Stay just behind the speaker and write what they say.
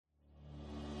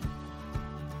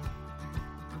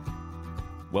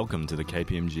Welcome to the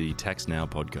KPMG Tax Now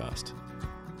podcast.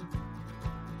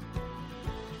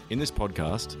 In this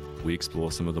podcast, we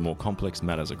explore some of the more complex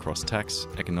matters across tax,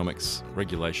 economics,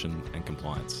 regulation, and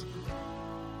compliance.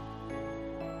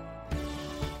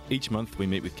 Each month, we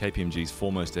meet with KPMG's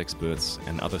foremost experts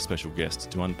and other special guests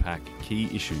to unpack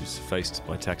key issues faced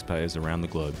by taxpayers around the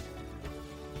globe.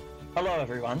 Hello,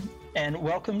 everyone, and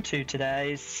welcome to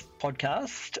today's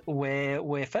podcast where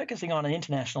we're focusing on an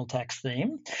international tax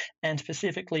theme and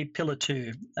specifically Pillar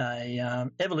 2,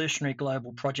 an evolutionary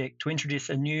global project to introduce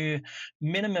a new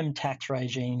minimum tax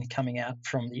regime coming out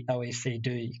from the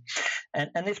OECD.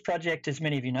 And this project, as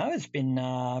many of you know, has been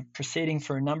proceeding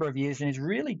for a number of years and is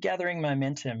really gathering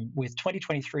momentum, with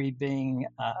 2023 being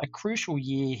a crucial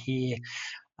year here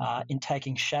in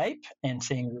taking shape and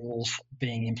seeing rules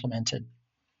being implemented.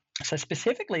 So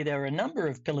specifically, there are a number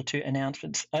of Pillar 2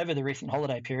 announcements over the recent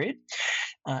holiday period,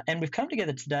 and we've come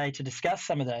together today to discuss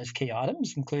some of those key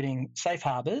items, including safe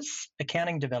harbours,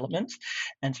 accounting developments,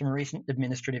 and some recent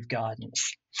administrative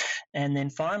guidance. And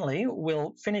then finally,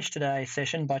 we'll finish today's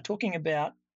session by talking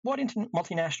about what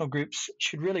multinational groups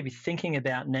should really be thinking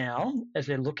about now as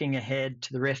they're looking ahead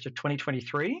to the rest of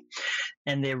 2023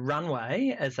 and their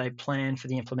runway as they plan for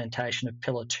the implementation of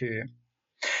Pillar 2.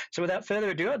 So without further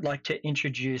ado, I'd like to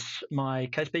introduce my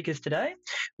co-speakers today.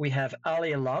 We have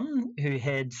Alia Lum, who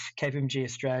heads KPMG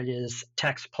Australia's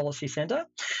Tax Policy Centre,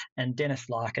 and Dennis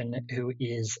Larkin, who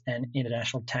is an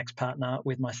international tax partner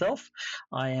with myself.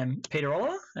 I am Peter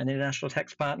Oliver, an international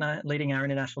tax partner leading our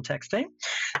international tax team.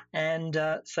 And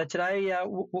so today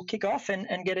we'll kick off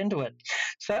and get into it.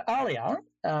 So Alia,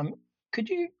 could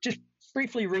you just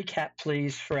briefly recap,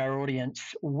 please, for our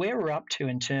audience, where we're up to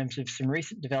in terms of some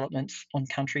recent developments on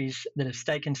countries that have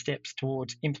taken steps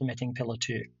towards implementing Pillar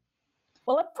 2?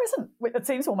 Well, at present, it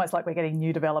seems almost like we're getting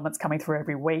new developments coming through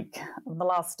every week. The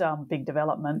last big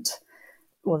development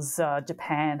was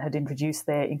Japan had introduced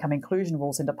their income inclusion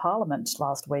rules into Parliament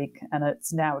last week, and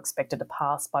it's now expected to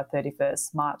pass by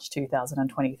 31st March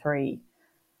 2023.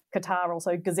 Qatar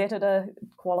also gazetted a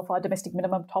qualified domestic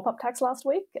minimum top-up tax last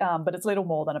week, but it's little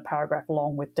more than a paragraph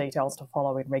long with details to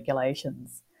follow in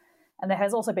regulations. And there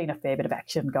has also been a fair bit of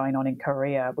action going on in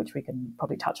Korea, which we can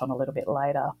probably touch on a little bit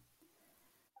later.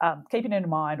 Keeping in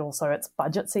mind also it's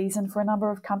budget season for a number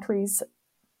of countries.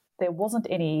 There wasn't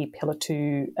any Pillar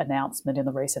 2 announcement in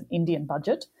the recent Indian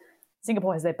budget.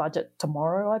 Singapore has their budget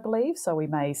tomorrow, I believe, so we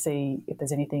may see if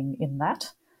there's anything in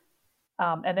that.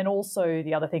 And then also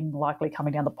the other thing likely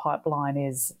coming down the pipeline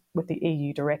is with the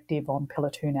EU directive on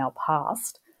Pillar 2 now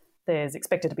passed, there's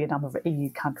expected to be a number of EU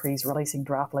countries releasing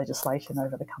draft legislation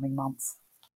over the coming months.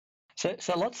 So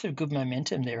lots of good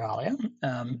momentum there, Alia,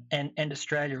 and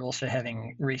Australia also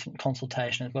having recent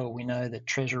consultation as well. We know that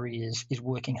Treasury is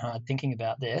working hard thinking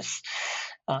about this.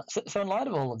 So in light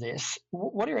of all of this,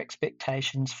 what are your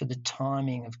expectations for the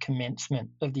timing of commencement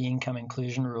of the income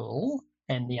inclusion rule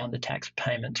and the under-tax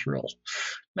payments rule?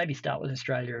 Maybe start with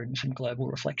Australia and some global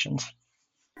reflections.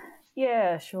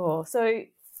 Yeah, sure. So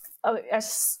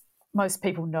as most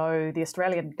people know, the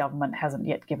Australian government hasn't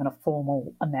yet given a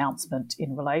formal announcement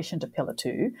in relation to Pillar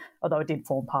 2, although it did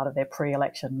form part of their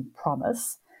pre-election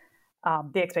promise.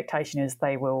 The expectation is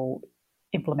they will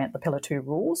implement the Pillar 2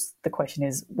 rules. The question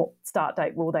is, what start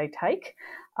date will they take?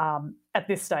 At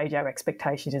this stage, our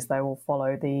expectation is they will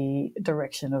follow the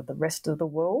direction of the rest of the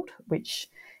world, which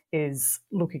is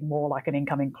looking more like an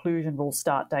income inclusion rule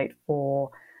start date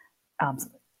for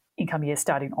income year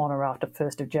starting on or after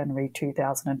 1st of January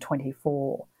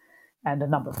 2024. And a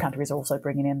number of countries are also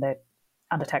bringing in their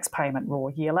under-tax payment rule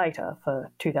a year later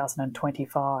for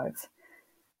 2025.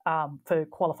 For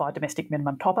qualified domestic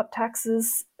minimum top-up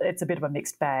taxes, it's a bit of a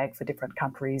mixed bag for different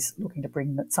countries, looking to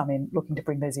bring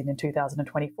those in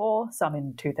 2024, some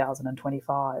in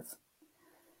 2025.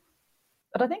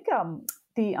 But I think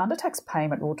the under-tax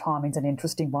payment rule timing is an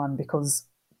interesting one because,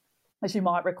 as you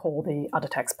might recall, the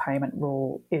under-tax payment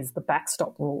rule is the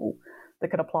backstop rule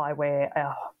that could apply where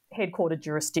a headquartered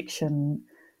jurisdiction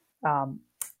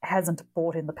hasn't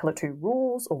brought in the Pillar 2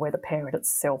 rules or where the parent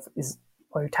itself is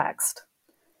low taxed.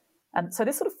 And so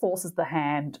this sort of forces the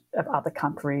hand of other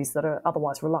countries that are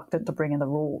otherwise reluctant to bring in the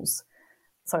rules.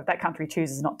 So if that country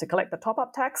chooses not to collect the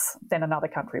top-up tax, then another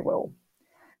country will.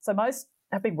 So most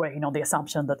have been working on the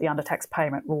assumption that the under-tax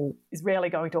payment rule is rarely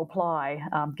going to apply,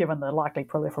 given the likely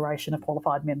proliferation of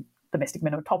qualified domestic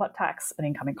minimum top-up tax and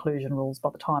income inclusion rules by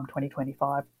the time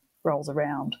 2025 rolls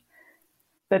around.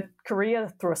 But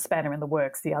Korea threw a spanner in the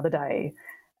works the other day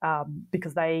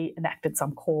because they enacted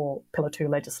some core Pillar 2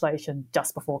 legislation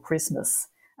just before Christmas.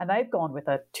 And they've gone with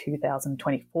a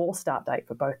 2024 start date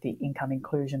for both the income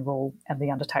inclusion rule and the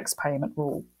under-tax payment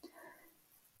rule.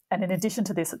 And in addition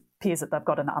to this, it appears that they've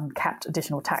got an uncapped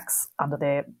additional tax under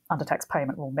their undertax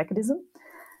payment rule mechanism,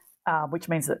 which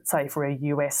means that, say, for a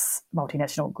US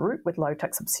multinational group with low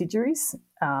tax subsidiaries,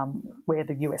 where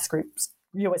the US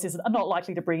is not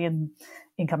likely to bring in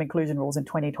income inclusion rules in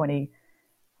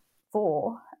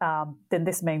 2024, then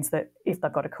this means that if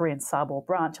they've got a Korean sub or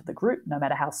branch of the group, no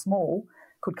matter how small,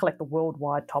 could collect the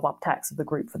worldwide top-up tax of the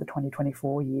group for the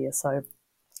 2024 year. So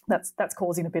that's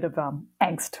causing a bit of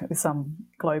angst with some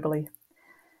globally.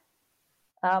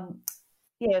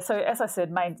 So as I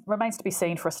said, remains to be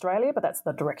seen for Australia, but that's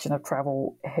the direction of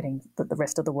travel heading that the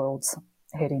rest of the world's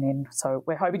heading in. So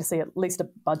we're hoping to see at least a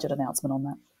budget announcement on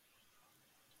that.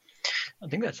 I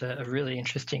think that's a really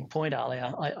interesting point,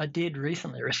 Alia. I did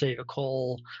recently receive a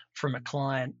call from a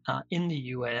client in the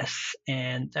US,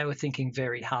 and they were thinking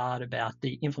very hard about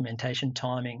the implementation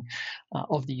timing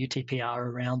of the UTPR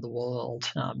around the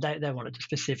world. They wanted to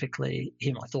specifically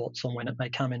hear my thoughts on when it may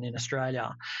come in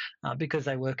Australia, because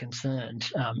they were concerned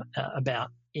about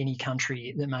any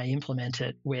country that may implement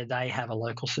it where they have a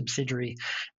local subsidiary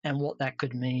and what that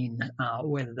could mean,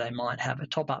 whether they might have a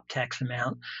top-up tax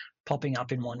amount popping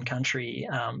up in one country,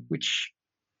 which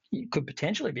could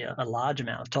potentially be a large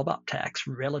amount of top-up tax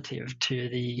relative to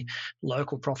the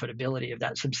local profitability of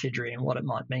that subsidiary and what it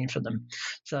might mean for them.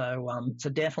 So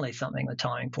definitely something, the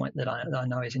timing point that I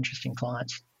know is interesting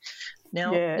clients.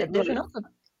 Now, there's another...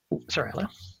 Sorry, Alia.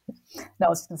 No, I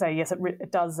was just going to say, yes,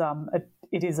 it does.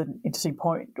 It is an interesting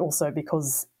point also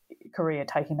because Korea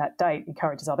taking that date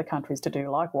encourages other countries to do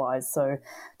likewise, so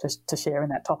to share in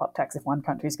that top-up tax if one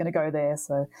country is going to go there.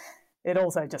 So it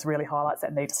also just really highlights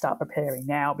that need to start preparing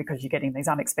now, because you're getting these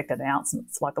unexpected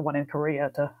announcements like the one in Korea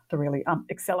to really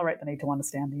accelerate the need to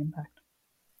understand the impact.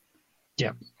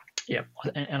 Yeah,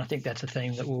 and I think that's a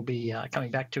theme that we'll be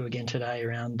coming back to again today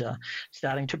around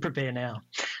starting to prepare now.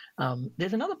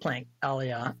 There's another plank,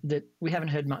 Alia, that we haven't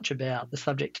heard much about, the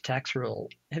subject to tax rule.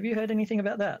 Have you heard anything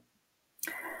about that?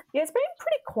 Yeah, it's been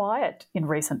pretty quiet in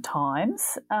recent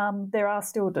times. There are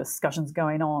still discussions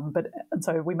going on, and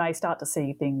so we may start to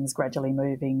see things gradually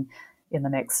moving in the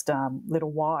next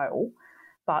little while.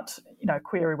 But,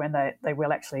 query when they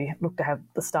will actually look to have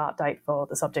the start date for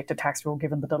the subject to tax rule,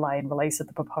 given the delay in release of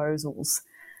the proposals.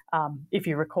 If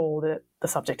you recall, that the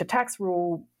subject to tax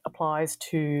rule applies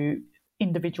to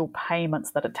individual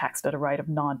payments that are taxed at a rate of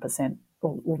 9%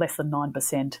 or less than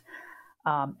 9%,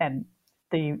 and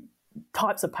the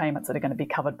types of payments that are going to be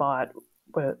covered by it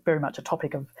were very much a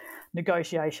topic of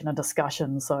negotiation and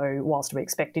discussion. So whilst we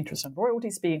expect interest and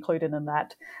royalties to be included in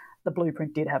that, the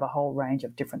blueprint did have a whole range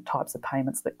of different types of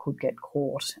payments that could get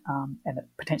caught, and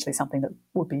potentially something that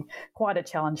would be quite a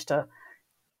challenge to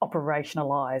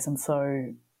operationalise. And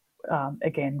so,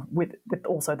 again, with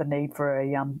also the need for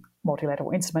a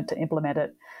multilateral instrument to implement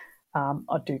it,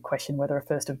 I do question whether a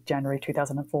 1st of January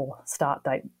 2004 start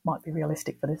date might be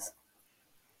realistic for this.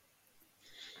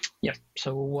 Yeah,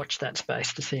 so we'll watch that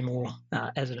space to see more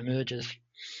as it emerges.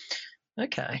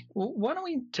 Okay, well, why don't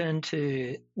we turn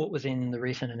to what was in the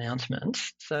recent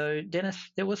announcements? So, Dennis,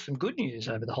 there was some good news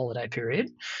over the holiday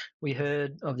period. We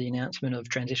heard of the announcement of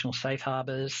transitional safe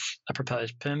harbours, a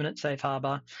proposed permanent safe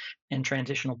harbour, and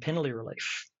transitional penalty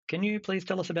relief. Can you please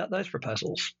tell us about those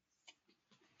proposals?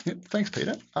 Yep, thanks,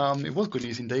 Peter. It was good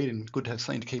news indeed, and good to have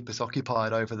something to keep us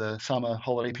occupied over the summer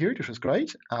holiday period, which was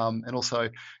great. And also,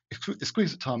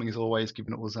 exquisite timing as always,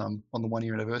 given it was on the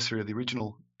 1-year anniversary of the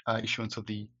original issuance of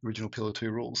the original Pillar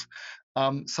 2 rules.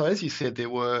 So as you said, there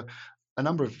were a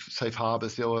number of safe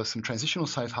harbours. There were some transitional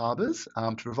safe harbours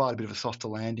to provide a bit of a softer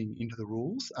landing into the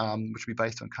rules, which would be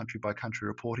based on country-by-country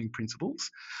reporting principles,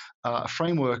 a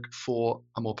framework for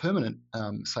a more permanent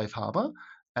safe harbour,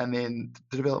 and then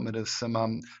the development of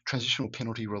some transitional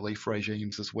penalty relief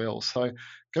regimes as well. So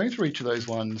going through each of those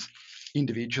ones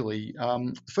individually,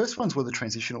 the first ones were the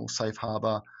transitional safe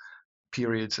harbour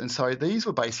periods. And so these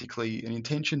were basically an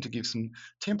intention to give some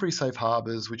temporary safe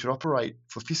harbours which would operate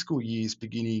for fiscal years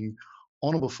beginning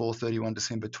on or before 31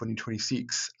 December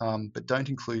 2026, but don't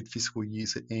include fiscal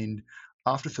years that end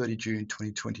after 30 June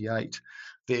 2028.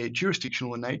 They're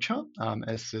jurisdictional in nature,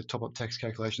 as the top-up tax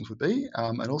calculations would be,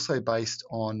 and also based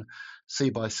on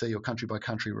C-by-C or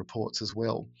country-by-country reports as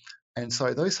well. And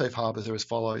so those safe harbours are as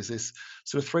follows. There's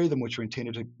sort of 3 of them which are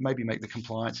intended to maybe make the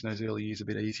compliance in those early years a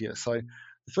bit easier. So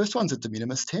the first one's a de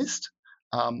minimis test,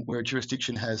 where a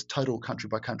jurisdiction has total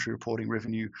country-by-country reporting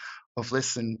revenue of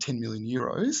less than 10 million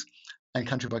euros and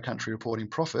country-by-country reporting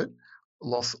profit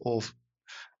loss of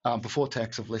before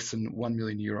tax of less than 1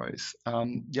 million euros.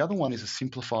 The other one is a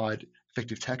simplified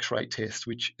effective tax rate test,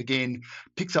 which again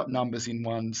picks up numbers in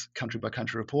one's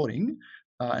country-by-country reporting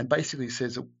and basically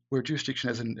says that where a jurisdiction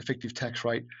has an effective tax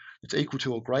rate that's equal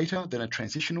to or greater than a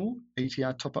transitional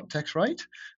ETR top-up tax rate,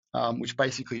 which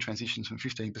basically transitions from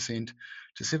 15%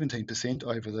 to 17%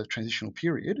 over the transitional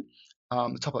period,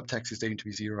 the top-up tax is deemed to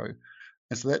be zero.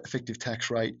 And so that effective tax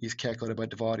rate is calculated by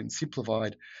dividing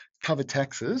simplified covered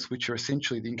taxes, which are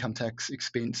essentially the income tax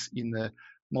expense in the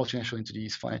multinational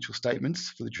entity's financial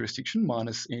statements for the jurisdiction,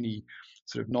 minus any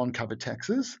sort of non-covered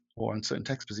taxes or uncertain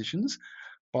tax positions,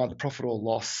 by the profit or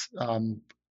loss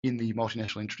in the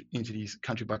multinational entity's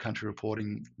country-by-country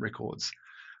reporting records.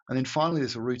 And then finally,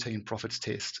 there's a routine profits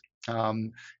test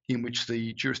in which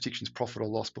the jurisdiction's profit or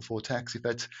loss before tax, if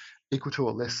that's equal to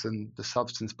or less than the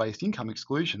substance-based income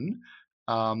exclusion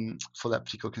for that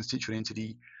particular constituent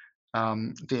entity,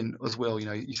 then as well,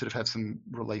 you sort of have some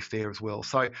relief there as well.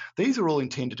 So these are all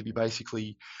intended to be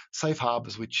basically safe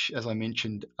harbours, which, as I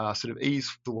mentioned, sort of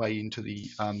ease the way into the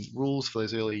rules for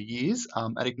those earlier years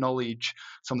and acknowledge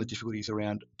some of the difficulties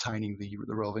around obtaining the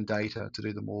relevant data to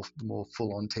do the more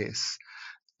full-on tests.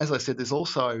 As I said, there's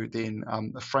also then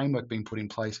a framework being put in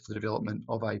place for the development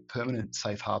of a permanent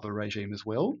safe harbour regime as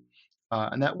well.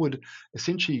 And that would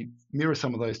essentially mirror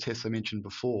some of those tests I mentioned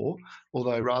before,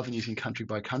 although rather than using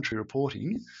country-by-country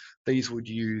reporting, these would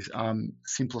use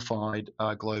simplified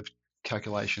GLOBE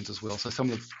calculations as well. So some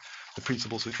of the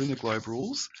principles which are in the GLOBE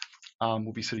rules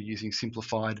will be sort of using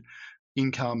simplified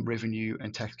income, revenue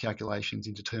and tax calculations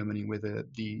in determining whether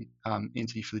the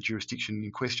entity for the jurisdiction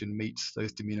in question meets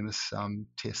those de minimis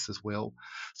tests as well.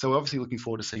 So we're obviously looking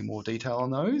forward to seeing more detail on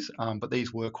those, but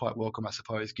these were quite welcome, I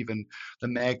suppose, given the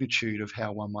magnitude of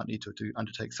how one might need to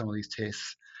undertake some of these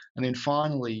tests. And then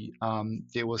finally,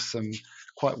 there was some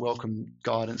quite welcome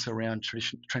guidance around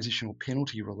transitional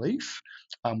penalty relief,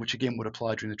 which again would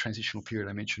apply during the transitional period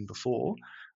I mentioned before.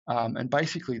 And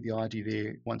basically the idea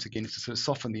there, once again, is to sort of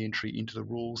soften the entry into the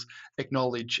rules,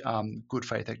 acknowledge good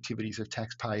faith activities of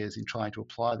taxpayers in trying to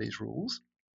apply these rules.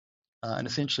 And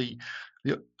essentially,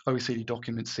 the OECD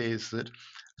document says that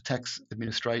the tax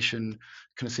administration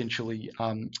can essentially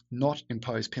not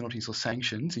impose penalties or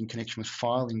sanctions in connection with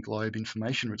filing GLOBE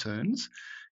information returns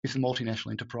if the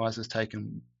multinational enterprise has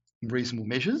taken reasonable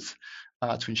measures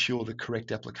to ensure the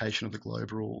correct application of the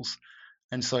GLOBE rules.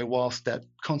 And so whilst that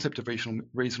concept of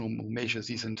reasonable measures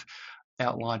isn't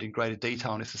outlined in greater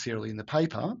detail necessarily in the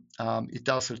paper, it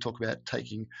does sort of talk about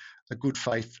taking a good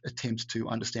faith attempt to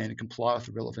understand and comply with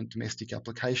the relevant domestic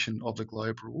application of the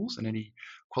GLOBE rules and any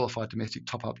qualified domestic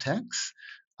top-up tax,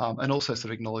 and also sort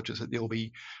of acknowledges that there will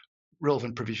be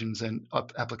relevant provisions and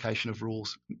application of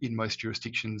rules in most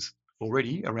jurisdictions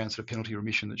already around sort of penalty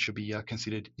remission that should be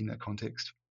considered in that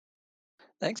context.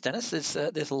 Thanks, Dennis.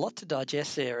 There's a lot to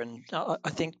digest there, and I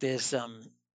think there's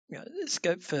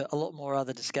scope for a lot more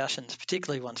other discussions,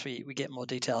 particularly once we get more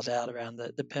details out around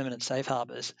the permanent safe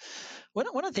harbours. When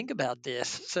I think about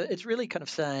this, so it's really kind of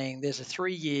saying there's a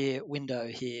 3-year window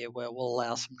here where we'll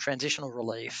allow some transitional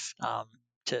relief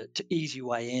to ease your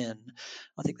way in.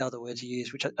 I think the other words you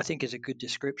use, which I think is a good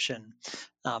description,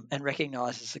 and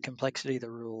recognises the complexity of the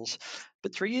rules.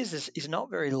 But 3 years is not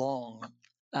very long.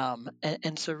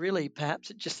 And so really perhaps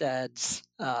it just adds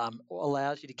or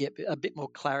allows you to get a bit more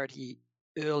clarity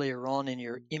earlier on in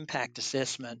your impact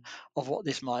assessment of what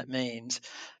this might mean.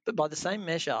 But by the same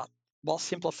measure, while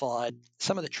simplified,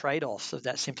 some of the trade-offs of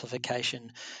that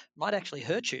simplification might actually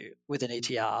hurt you with an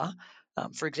ETR.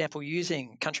 For example,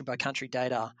 using country-by-country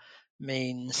data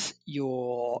means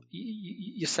you're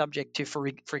subject to, for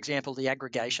example, the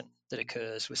aggregation that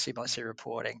occurs with C/C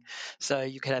reporting. So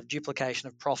you could have duplication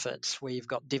of profits where you've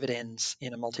got dividends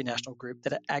in a multinational group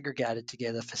that are aggregated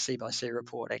together for C/C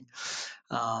reporting.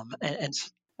 And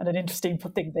an interesting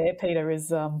thing there, Peter, is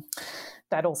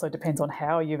that also depends on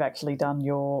how you've actually done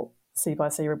your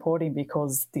C/C reporting,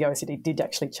 because the OECD did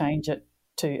actually change it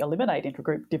to eliminate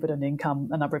intragroup dividend income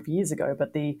a number of years ago,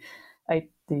 but the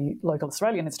local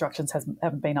Australian instructions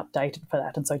haven't been updated for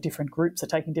that, and so different groups are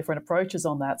taking different approaches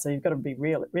on that. So you've got to be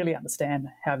really understand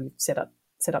how you've set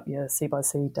up your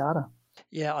C/C data.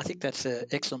 Yeah, I think that's an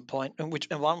excellent point, and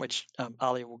one which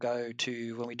Ali will go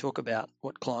to when we talk about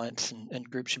what clients and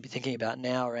groups should be thinking about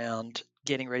now around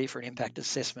getting ready for an impact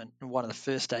assessment. And one of the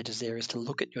first stages there is to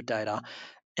look at your data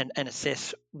and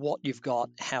assess what you've got,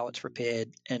 how it's prepared,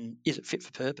 and is it fit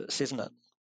for purpose, isn't it?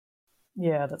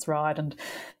 Yeah, that's right. And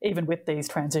even with these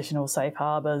transitional safe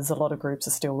harbours, a lot of groups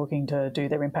are still looking to do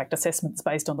their impact assessments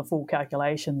based on the full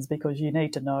calculations, because you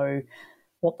need to know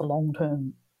what the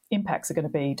long-term impacts are going to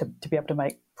be able to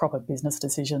make proper business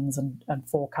decisions and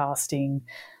forecasting,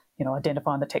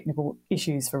 identifying the technical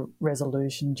issues for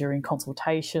resolution during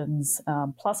consultations.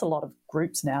 Plus, a lot of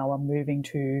groups now are moving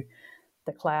to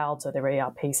the cloud, so their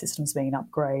ERP systems being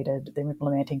upgraded, they're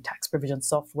implementing tax provision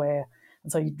software.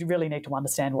 And so you really need to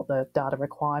understand what the data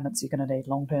requirements you're going to need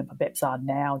long-term for BEPS are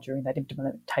now during that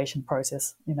implementation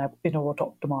process, in order to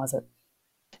optimise it.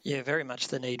 Yeah, very much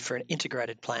the need for an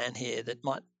integrated plan here that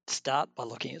might start by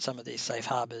looking at some of these safe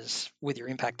harbours with your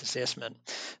impact assessment.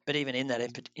 But even in that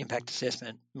impact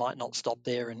assessment might not stop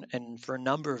there, and for a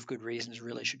number of good reasons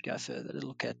really should go further to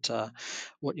look at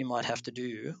what you might have to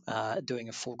do doing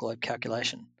a full globe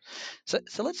calculation. So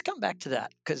let's come back to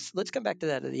that, because let's come back to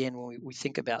that at the end when we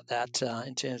think about that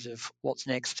in terms of what's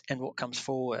next and what comes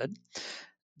forward.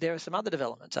 There are some other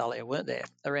developments, Alia, weren't there,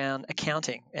 around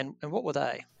accounting, and what were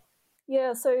they?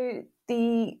 Yeah, so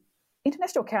the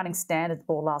International Accounting Standards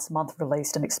Board last month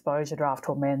released an exposure draft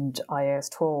to amend IAS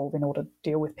 12 in order to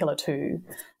deal with Pillar 2, and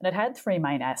it had three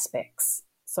main aspects.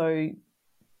 So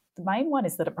the main one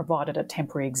is that it provided a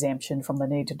temporary exemption from the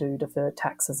need to do deferred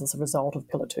taxes as a result of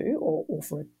Pillar 2 or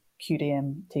for a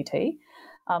QDM-TT.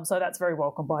 So that's very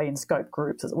welcome by in-scope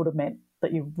groups, as it would have meant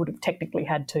that you would have technically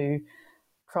had to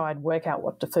try and work out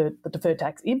what the deferred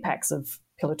tax impacts of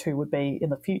Pillar 2 would be in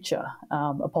the future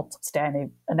upon substantive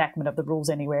enactment of the rules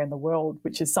anywhere in the world,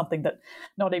 which is something that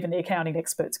not even the accounting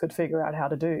experts could figure out how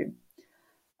to do.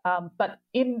 But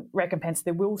in recompense,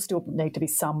 there will still need to be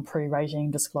some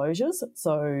pre-regime disclosures.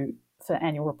 So for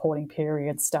annual reporting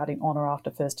periods starting on or after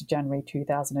 1st of January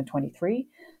 2023,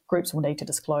 groups will need to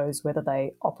disclose whether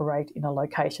they operate in a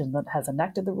location that has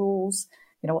enacted the rules,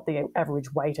 what the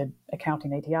average weighted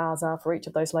accounting ETRs are for each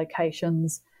of those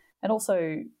locations, and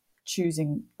also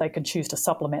they can choose to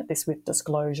supplement this with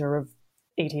disclosure of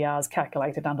ETRs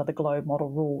calculated under the Globe model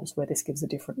rules, where this gives a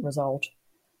different result.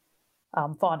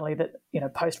 Finally, that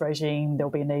post-regime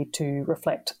there'll be a need to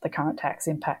reflect the current tax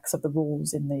impacts of the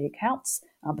rules in the accounts,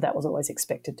 but that was always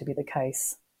expected to be the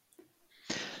case.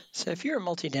 So if you're a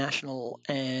multinational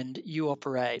and you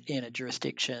operate in a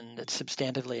jurisdiction that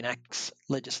substantively enacts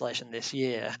legislation this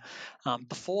year,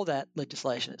 before that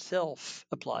legislation itself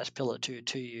applies Pillar 2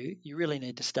 to you, you really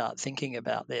need to start thinking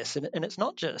about this. And it's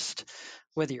not just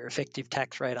whether your effective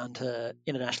tax rate under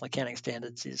international accounting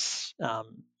standards is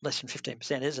less than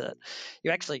 15%, is it?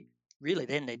 You actually really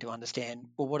then need to understand,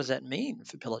 well, what does that mean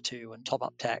for Pillar 2 and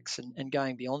top-up tax and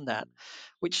going beyond that,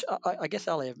 which I guess,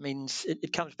 Alia, means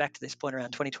it comes back to this point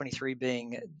around 2023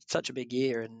 being such a big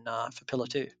year for Pillar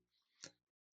 2.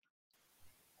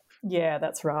 Yeah,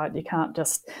 that's right. You can't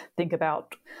just think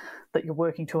about that you're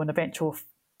working to an eventual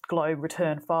Globe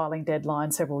return filing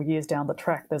deadline several years down the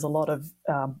track. There's a lot of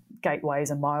gateways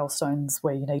and milestones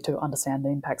where you need to understand the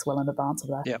impacts well in advance of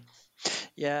that.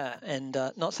 Yeah, and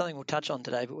not something we'll touch on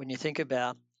today, but when you think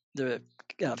about the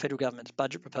federal government's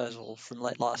budget proposal from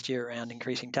late last year around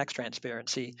increasing tax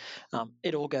transparency,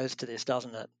 it all goes to this,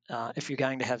 doesn't it? If you're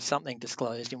going to have something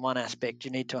disclosed in one aspect,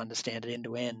 you need to understand it end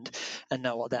to end and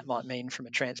know what that might mean from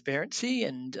a transparency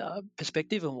and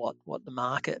perspective, and what the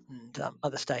market and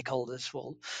other stakeholders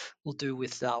will do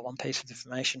with one piece of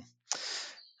information.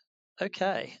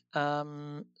 Okay,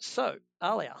 so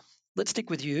Alia, let's stick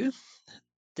with you.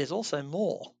 There's also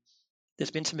more. There's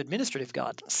been some administrative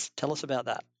guidance. Tell us about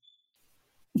that.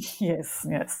 Yes.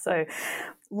 So,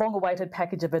 long-awaited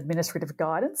package of administrative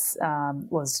guidance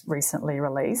was recently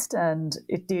released, and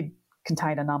it did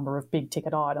contain a number of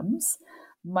big-ticket items,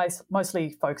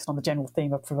 mostly focused on the general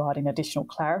theme of providing additional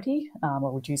clarity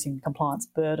while reducing compliance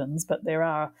burdens. But there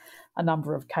are a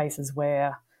number of cases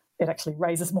where it actually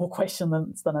raises more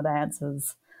questions than it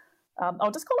answers.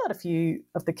 I'll just call out a few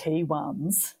of the key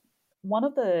ones. One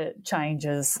of the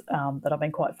changes that I've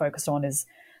been quite focused on is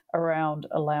around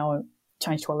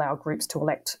change to allow groups to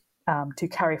elect to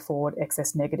carry forward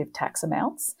excess negative tax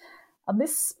amounts. And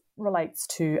this relates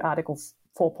to Article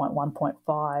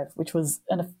 4.1.5, which was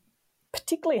a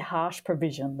particularly harsh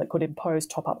provision that could impose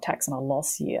top-up tax in a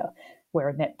loss year where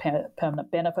a net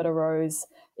permanent benefit arose,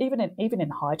 even in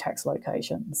high tax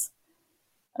locations.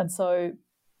 And so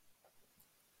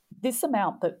this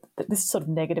amount this sort of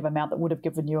negative amount that would have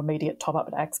given you immediate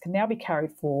top-up tax can now be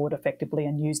carried forward effectively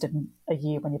and used in a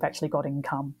year when you've actually got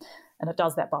income. And it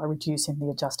does that by reducing the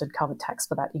adjusted covered tax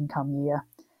for that income year.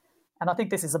 And I think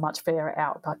this is a much fairer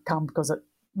outcome because it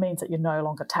means that you're no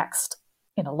longer taxed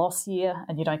in a loss year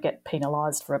and you don't get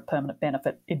penalised for a permanent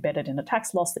benefit embedded in a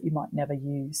tax loss that you might never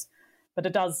use. But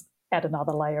it does add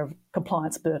another layer of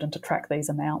compliance burden to track these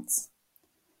amounts.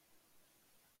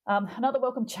 Another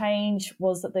welcome change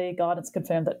was that the guidance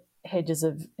confirmed that hedges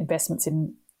of investments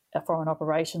in foreign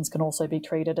operations can also be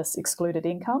treated as excluded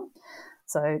income.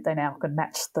 So they now can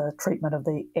match the treatment of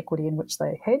the equity in which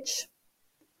they hedge.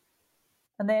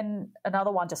 And then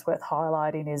another one just worth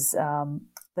highlighting is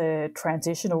the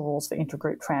transitional rules for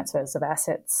intragroup transfers of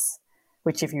assets.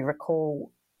 which, if you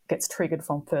recall, gets triggered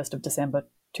from 1st of December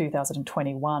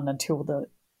 2021 until the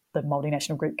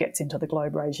multinational group gets into the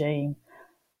GloBE regime.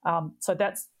 So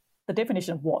that's the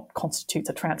definition of what constitutes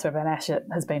a transfer of an asset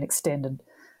has been extended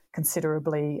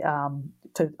considerably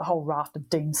to a whole raft of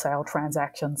deemed sale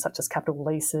transactions such as capital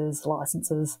leases,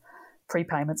 licenses,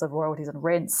 prepayments of royalties and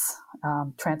rents,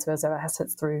 transfers of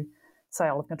assets through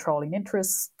sale of controlling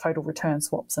interests, total return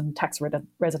swaps and tax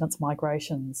residence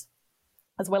migrations,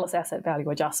 as well as asset value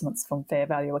adjustments from fair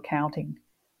value accounting.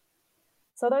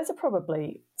 So those are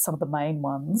probably some of the main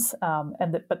ones,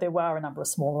 but there were a number of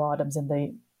smaller items in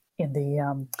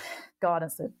the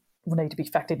guidance that will need to be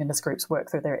factored in as groups work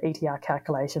through their ETR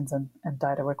calculations and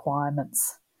data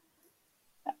requirements.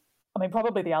 I mean,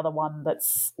 probably the other one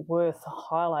that's worth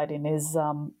highlighting is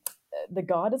the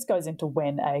guidance goes into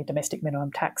when a domestic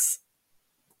minimum tax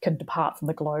can depart from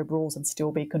the GloBE rules and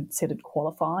still be considered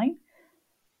qualifying.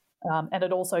 And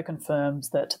it also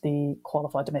confirms that the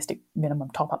qualified domestic minimum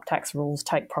top-up tax rules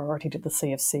take priority to the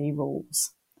CFC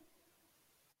rules.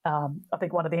 I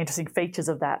think one of the interesting features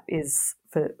of that is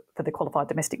for the qualified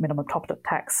domestic minimum top-up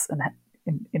tax, and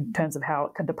in terms of how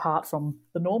it can depart from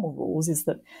the normal rules, is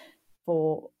that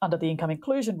under the income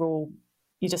inclusion rule,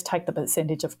 you just take the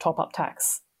percentage of top-up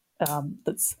tax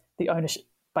that's the ownership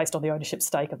based on the ownership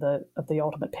stake of the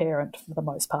ultimate parent for the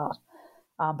most part.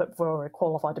 But for a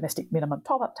qualified domestic minimum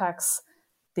top-up tax,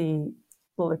 the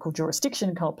local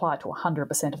jurisdiction can apply to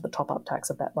 100% of the top-up tax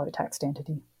of that low-taxed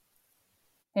entity.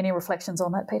 Any reflections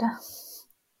on that, Peter?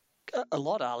 A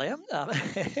lot, Alia.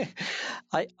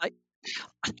 I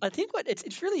think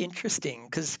it's really interesting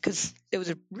because it was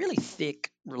a really thick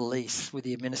release with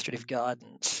the administrative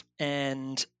guidance,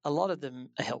 and a lot of them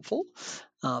are helpful,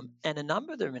 and a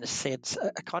number of them, in a sense,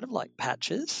 are kind of like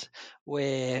patches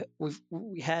where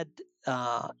we had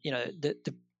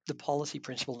the policy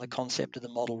principle and the concept of the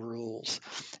model rules,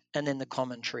 and then the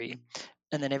commentary.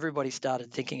 And then everybody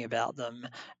started thinking about them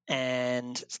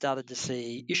and started to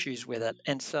see issues with it.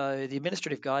 And so the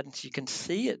administrative guidance, you can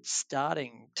see it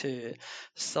starting to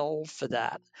solve for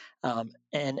that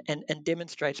and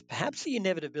demonstrates perhaps the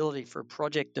inevitability for a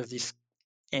project of this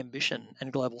ambition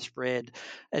and global spread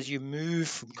as you move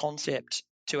from concept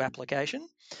to application.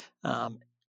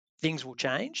 Things will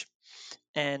change.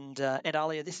 And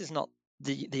Alia, this is not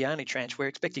the only tranche. We're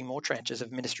expecting more tranches of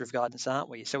administrative guidance, aren't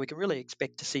we? So we can really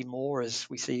expect to see more as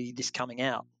we see this coming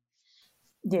out.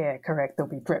 Yeah, correct. There'll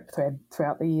be drip thread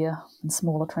throughout the year in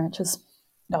smaller tranches.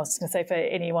 I was going to say, for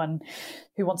anyone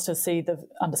who wants to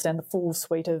understand the full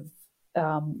suite of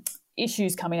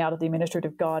issues coming out of the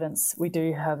administrative guidance, we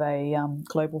do have a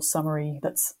global summary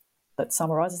that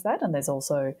summarises that, and there's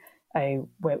also a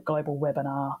global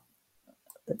webinar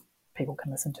that people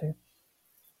can listen to.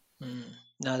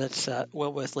 No, that's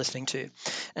well worth listening to.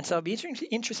 And so it'll be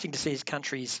interesting to see as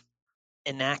countries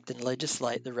enact and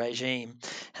legislate the regime,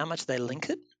 how much they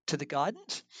link it to the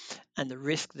guidance, and the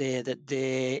risk there that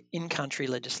their in-country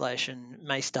legislation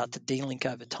may start to de-link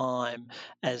over time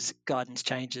as guidance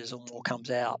changes or more comes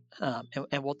out,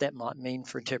 and what that might mean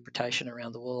for interpretation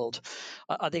around the world.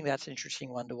 I think that's an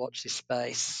interesting one to watch this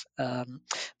space.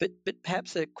 But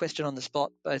perhaps a question on the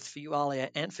spot, both for you, Alia,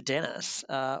 and for Dennis.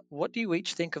 What do you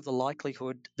each think of the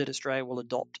likelihood that Australia will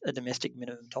adopt a domestic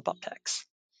minimum top-up tax?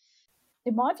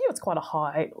 In my view, it's quite a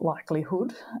high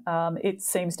likelihood. It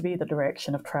seems to be the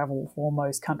direction of travel for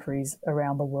most countries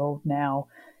around the world now,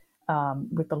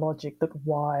 with the logic that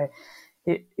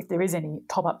if there is any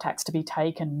top-up tax to be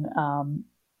taken,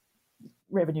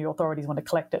 revenue authorities want to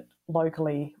collect it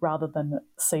locally rather than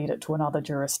cede it to another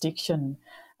jurisdiction.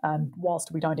 And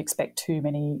whilst we don't expect too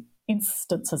many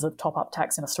instances of top-up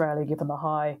tax in Australia, given the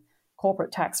high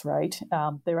corporate tax rate,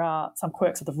 there are some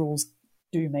quirks of the rules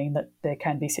do mean that there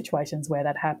can be situations where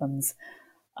that happens.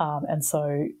 And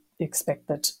so expect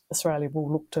that Australia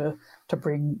will look to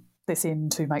bring this in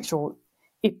to make sure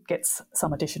it gets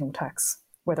some additional tax.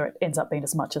 Whether it ends up being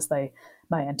as much as they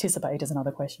may anticipate is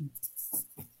another question.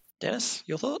 Dennis,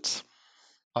 your thoughts?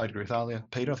 I'd agree with Alia.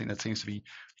 Peter, I think that seems to be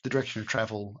the direction of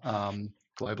travel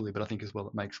globally, but I think as well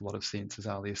it makes a lot of sense, as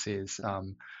Alia says,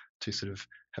 to sort of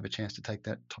have a chance to take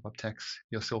that top-up tax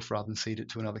yourself rather than cede it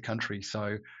to another country.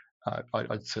 So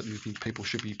I certainly think people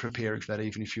should be preparing for that,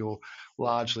 even if you're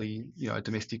largely, a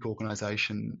domestic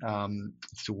organisation.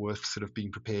 It's still worth sort of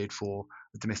being prepared for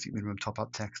a domestic minimum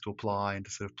top-up tax to apply and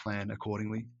to sort of plan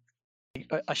accordingly.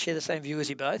 I share the same view as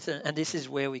you both, and this is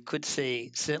where we could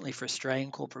see, certainly for Australian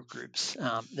corporate groups,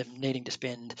 them needing to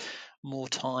spend more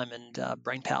time and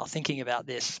brainpower thinking about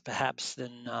this, perhaps,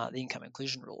 than the income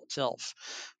inclusion rule itself.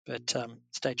 But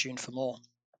stay tuned for more.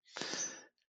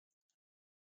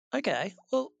 Okay,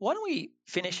 well, why don't we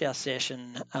finish our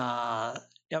session?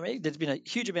 There's been a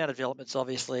huge amount of developments,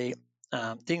 obviously,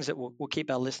 things that will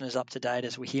keep our listeners up to date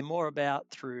as we hear more about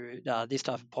through this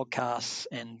type of podcasts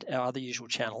and our other usual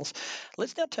channels.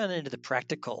 Let's now turn it into the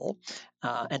practical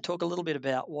and talk a little bit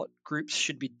about what groups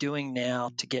should be doing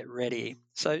now to get ready.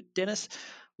 So, Dennis,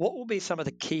 what will be some of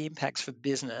the key impacts for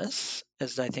business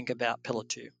as they think about Pillar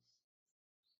 2?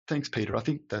 Thanks, Peter. I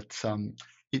think that's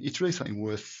it's really something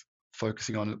worth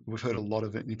focusing on. We've heard a lot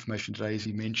of information today, as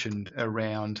you mentioned,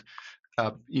 around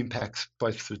impacts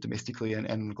both sort of domestically and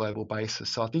on a global basis.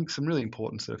 So I think some really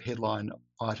important sort of headline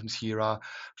items here are,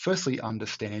 firstly,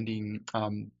 understanding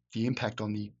the impact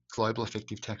on the global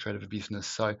effective tax rate of a business.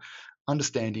 So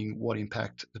understanding what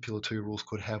impact the Pillar 2 rules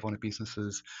could have on a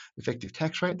business's effective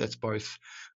tax rate. That's both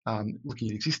looking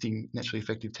at existing naturally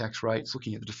effective tax rates,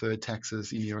 looking at the deferred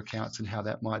taxes in your accounts and how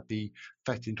that might be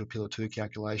factored into a Pillar 2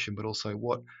 calculation, but also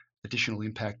what additional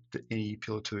impact that any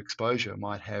Pillar 2 exposure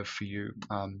might have for you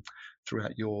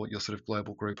throughout your sort of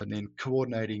global group, and then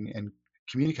coordinating and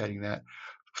communicating that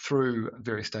through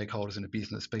various stakeholders in a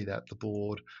business, be that the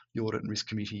board, the audit and risk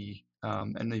committee,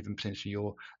 and even potentially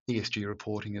your ESG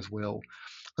reporting as well.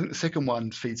 I think the second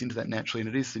one feeds into that naturally,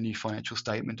 and it is the new financial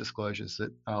statement disclosures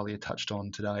that Alia touched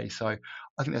on today. So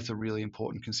I think that's a really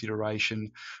important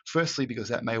consideration. Firstly, because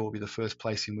that may well be the first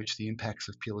place in which the impacts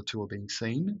of Pillar 2 are being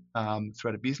seen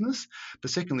throughout a business.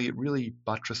 But secondly, it really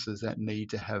buttresses that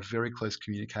need to have very close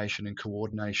communication and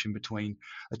coordination between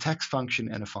a tax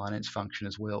function and a finance function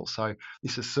as well. So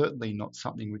this is certainly not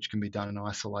something which can be done in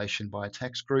isolation by a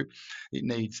tax group. It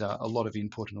needs a lot of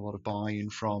input and a lot of buy-in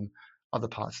from other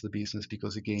parts of the business,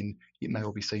 because again, it may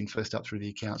all be seen first up through the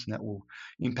accounts, and that will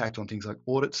impact on things like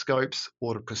audit scopes,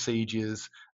 audit procedures,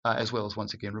 as well as,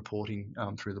 once again, reporting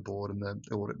through the board and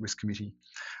the audit risk committee.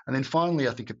 And then finally,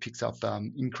 I think it picks up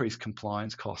increased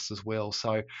compliance costs as well.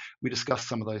 So we discussed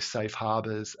some of those safe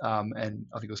harbours, and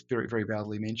I think it was very, very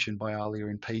validly mentioned by Alia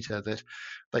and Peter that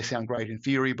they sound great in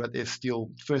theory, but there's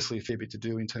still, firstly, a fair bit to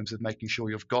do in terms of making sure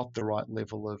you've got the right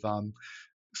level of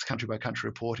country by country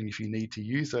reporting if you need to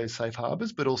use those safe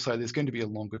harbours, but also there's going to be a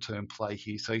longer term play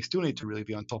here. So you still need to really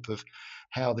be on top of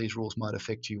how these rules might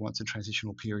affect you once the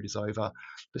transitional period is over.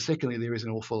 But secondly, there is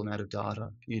an awful amount of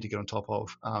data you need to get on top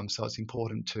of. So it's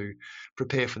important to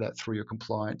prepare for that through your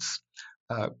compliance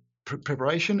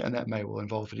preparation, and that may well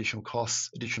involve additional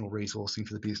costs, additional resourcing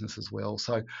for the business as well.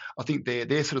 So I think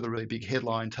they're sort of the really big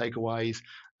headline takeaways.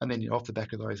 And then off the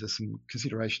back of those, there's some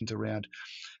considerations around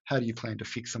how do you plan to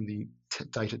fix some of the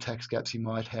data tax gaps you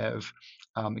might have?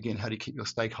 Again, how do you keep your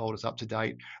stakeholders up to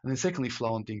date? And then secondly,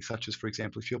 flow on things such as, for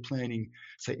example, if you're planning,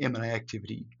 say, M&A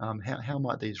activity, how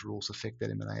might these rules affect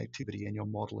that M&A activity and your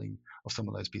modelling of some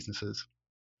of those businesses?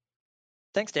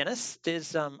 Thanks, Dennis.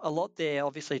 There's a lot there,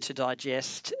 obviously, to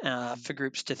digest for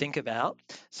groups to think about.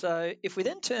 So if we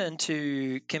then turn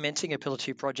to commencing a Pillar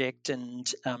 2 project and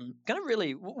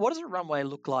what does a runway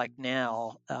look like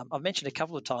now? I've mentioned a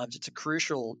couple of times it's a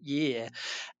crucial year,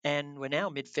 and we're now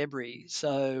mid-February,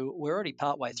 so we're already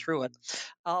partway through it.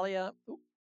 Alia,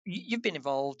 you've been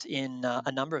involved in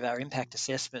a number of our impact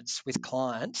assessments with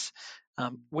clients.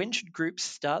 When should groups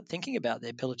start thinking about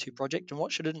their Pillar 2 project, and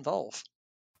what should it involve?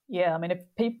 Yeah, I mean,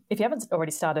 if you haven't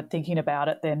already started thinking about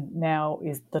it, then now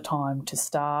is the time to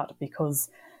start, because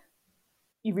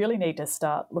you really need to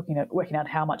start working out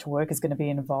how much work is going to be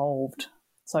involved.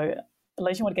 So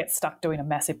unless you want to get stuck doing a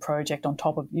massive project on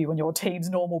top of you and your team's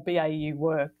normal BAU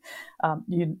work,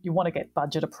 you want to get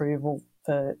budget approval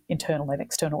for internal and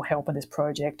external help in this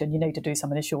project, and you need to do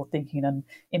some initial thinking and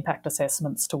impact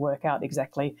assessments to work out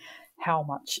exactly how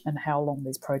much and how long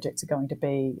these projects are going to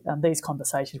be. And these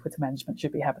conversations with management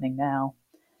should be happening now.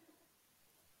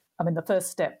 I mean, the first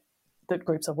step that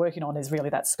groups are working on is really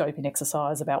that scoping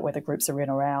exercise about whether groups are in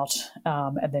or out,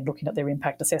 and then looking at their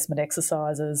impact assessment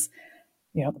exercises.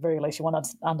 At the very least, you want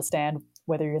to understand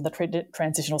whether you're in the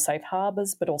transitional safe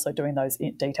harbours, but also doing those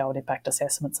detailed impact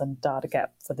assessments and data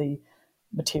gap for the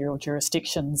material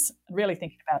jurisdictions, and really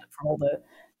thinking about it from all the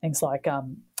things like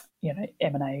M&A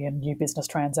and new business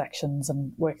transactions,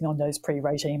 and working on those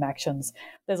pre-regime actions.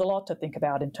 There's a lot to think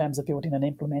about in terms of building an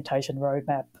implementation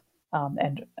roadmap,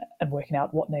 and working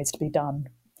out what needs to be done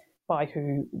by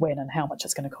who, when, and how much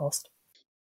it's going to cost.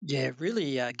 Yeah,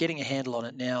 really getting a handle on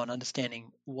it now and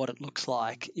understanding what it looks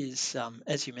like is,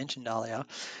 as you mentioned earlier,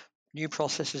 new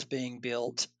processes being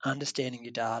built, understanding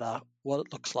your data, what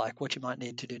it looks like, what you might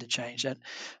need to do to change it.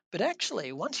 But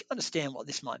actually, once you understand what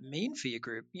this might mean for your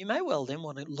group, you may well then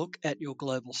want to look at your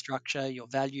global structure, your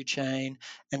value chain,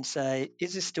 and say,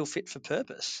 is this still fit for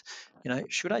purpose?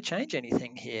 Should I change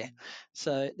anything here?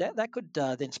 So that could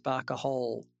then spark a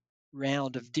whole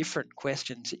round of different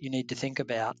questions that you need to think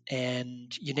about,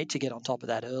 and you need to get on top of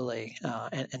that early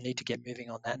and need to get moving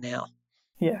on that now.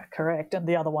 Yeah, correct. And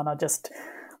the other one I just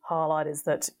highlight is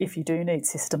that if you do need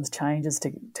systems changes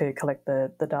to collect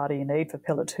the data you need for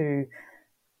Pillar 2,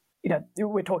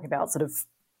 we're talking about sort of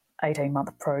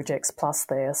 18-month projects plus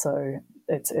there, so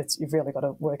it's you've really got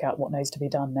to work out what needs to be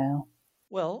done now.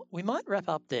 Well, we might wrap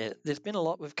up there. There's been a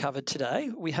lot we've covered today.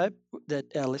 We hope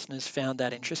that our listeners found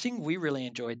that interesting. We really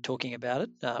enjoyed talking about it.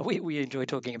 We enjoy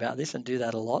talking about this and do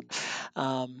that a lot.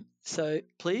 So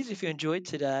please, if you enjoyed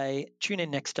today, tune in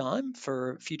next time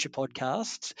for future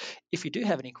podcasts. If you do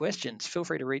have any questions, feel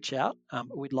free to reach out.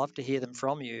 We'd love to hear them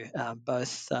from you,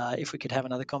 both if we could have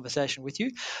another conversation with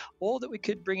you or that we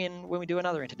could bring in when we do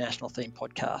another international theme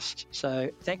podcast.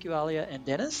 So thank you, Alia and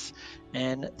Dennis,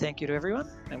 and thank you to everyone,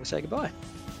 and we'll say goodbye.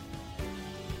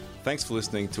 Thanks for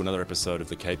listening to another episode of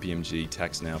the KPMG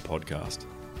Tax Now podcast.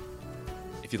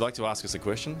 If you'd like to ask us a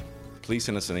question, please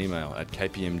send us an email at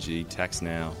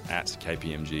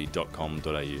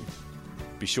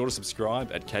kpmgtaxnow@kpmg.com.au. Be sure to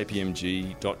subscribe at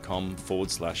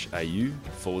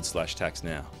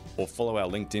kpmg.com/au/taxnow or follow our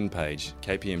LinkedIn page,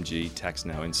 KPMG Tax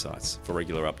Now Insights, for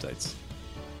regular updates.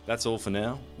 That's all for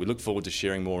now. We look forward to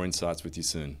sharing more insights with you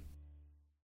soon.